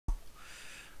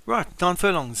Right, 9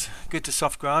 furlongs. Good to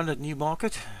soft ground at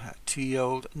Newmarket.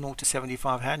 2-year-old 0 to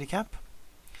 75 handicap.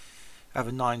 Over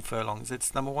 9 furlongs.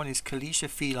 It's number 1 is Kalisha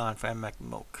Feline for M.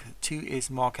 Milk. 2 is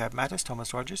Markab Matters,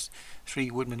 Thomas Rogers. 3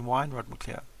 Woodman Wine, Rod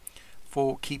McClure.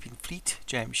 4 Keeping Fleet,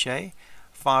 James Shea.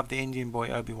 5 The Indian Boy,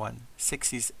 Obi-Wan.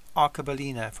 6 is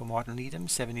Arcabalina for Martin Needham.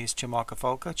 7 is Chamaka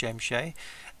Folka, James Shea.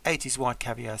 8 is White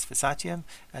Caviars for Satyam.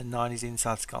 And 9 is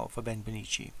Inside Skull for Ben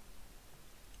Benici.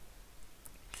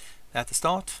 At the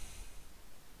start,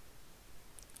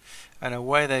 and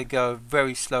away they go.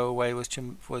 Very slow away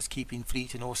was Keeping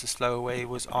Fleet, and also slow away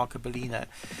was Arcabalina.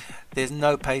 There's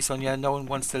no pace on here. No one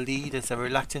wants to lead. It's a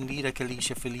reluctant leader,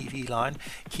 Kalisha Feline.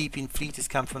 Keeping Fleet has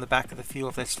come from the back of the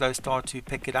field. That slow start to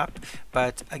pick it up,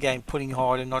 but again putting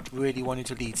hard and not really wanting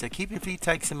to lead. So Keeping Fleet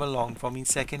takes him along. From in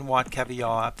second, White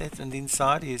Caviar up there, and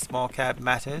inside is Markab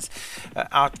Matters.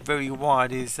 Out very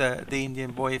wide is the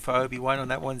Indian Boy for Obi-Wan. On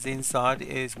that one's inside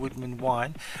is Woodman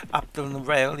Wine. Up on the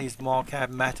rail is Markab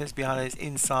Matters. Behind is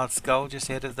Inside Skull. Just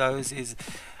ahead of those is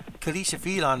Kalisha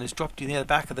Feline, has dropped you near the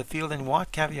back of the field, and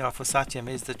White Caviar for Satyam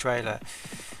is the trailer.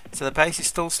 So the pace is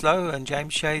still slow, and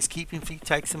James Shea's Keeping Fleet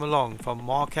takes him along. From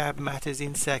Markab Matters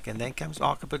in second. Then comes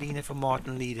Arcabalina for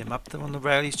Martin Needham. Up there on the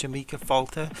rail is Jamaica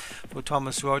Falter for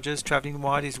Thomas Rogers. Travelling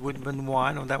wide is Woodman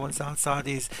Wine. On that one's outside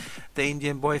is the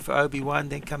Indian Boy for Obi-Wan.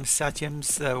 Then comes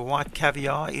Satyam's White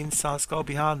Caviar. Inside Skull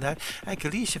behind that. And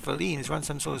Kalisha Feline has run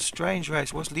some sort of strange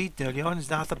race. Was leading early on, is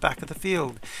now at the back of the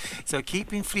field. So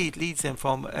Keeping Fleet leads them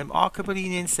from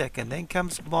Arcabalina in second. Then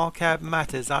comes Markab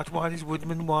Matters. Out wide is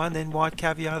Woodman Wine. Then White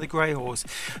Caviar, the grey horse.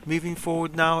 Moving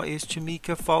forward now is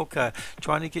Chamika Folka.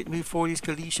 Trying to move forward is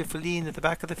Kalisha Feline at the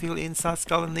back of the field. Inside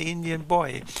Skull and the Indian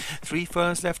Boy. 3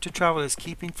 furlongs left to travel. Is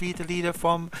Keeping Fleet the leader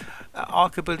from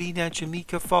Arcabalina and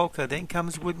Chamika Folka. Then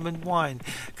comes Woodman Wine.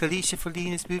 Kalisha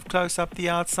Feline has moved close up the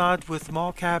outside with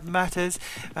Markab Matters.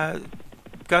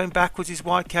 Going backwards is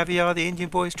White Caviar. The Indian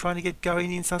Boy is trying to get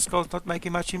going. Inside Skull's not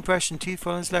making much impression. 2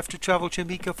 furlongs left to travel.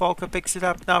 Chamika Folka picks it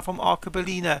up now from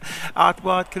Arcabalina. Out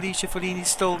wide, Kalisha Feline is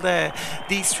still there.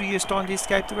 These 3 are starting to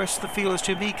escape the rest of the field. It's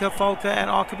Chamika Folka and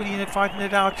Arcabalina fighting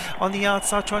it out. On the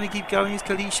outside, trying to keep going is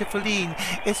Kalisha Feline.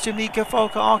 It's Chamika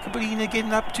Folka. Arcabalina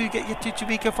getting up to get to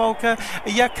Chamika Folka.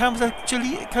 Here comes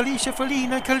Kalisha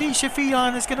Feline. And Kalisha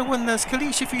Feline is going to win this.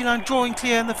 Kalisha Feline drawing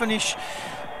clear in the finish.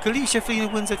 Kalisha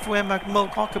Feline wins it for M.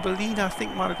 Milk. Arcabalina, I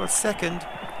think, might have got second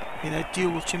in a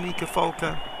duel with Chamika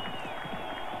Folka.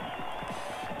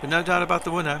 But no doubt about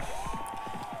the winner.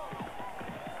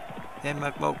 M.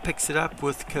 Milk picks it up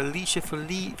with Kalisha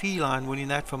Feline winning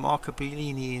that from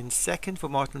Arcabalina in second for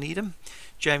Martin Needham.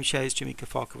 James Shea's Chamika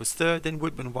Folka was third. Then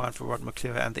Woodman Wine for Rod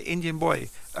McClure. And the Indian Boy,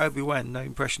 Obi-Wan, no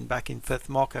impression, back in fifth.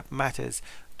 Markab Matters,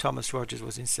 Thomas Rogers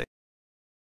was in sixth.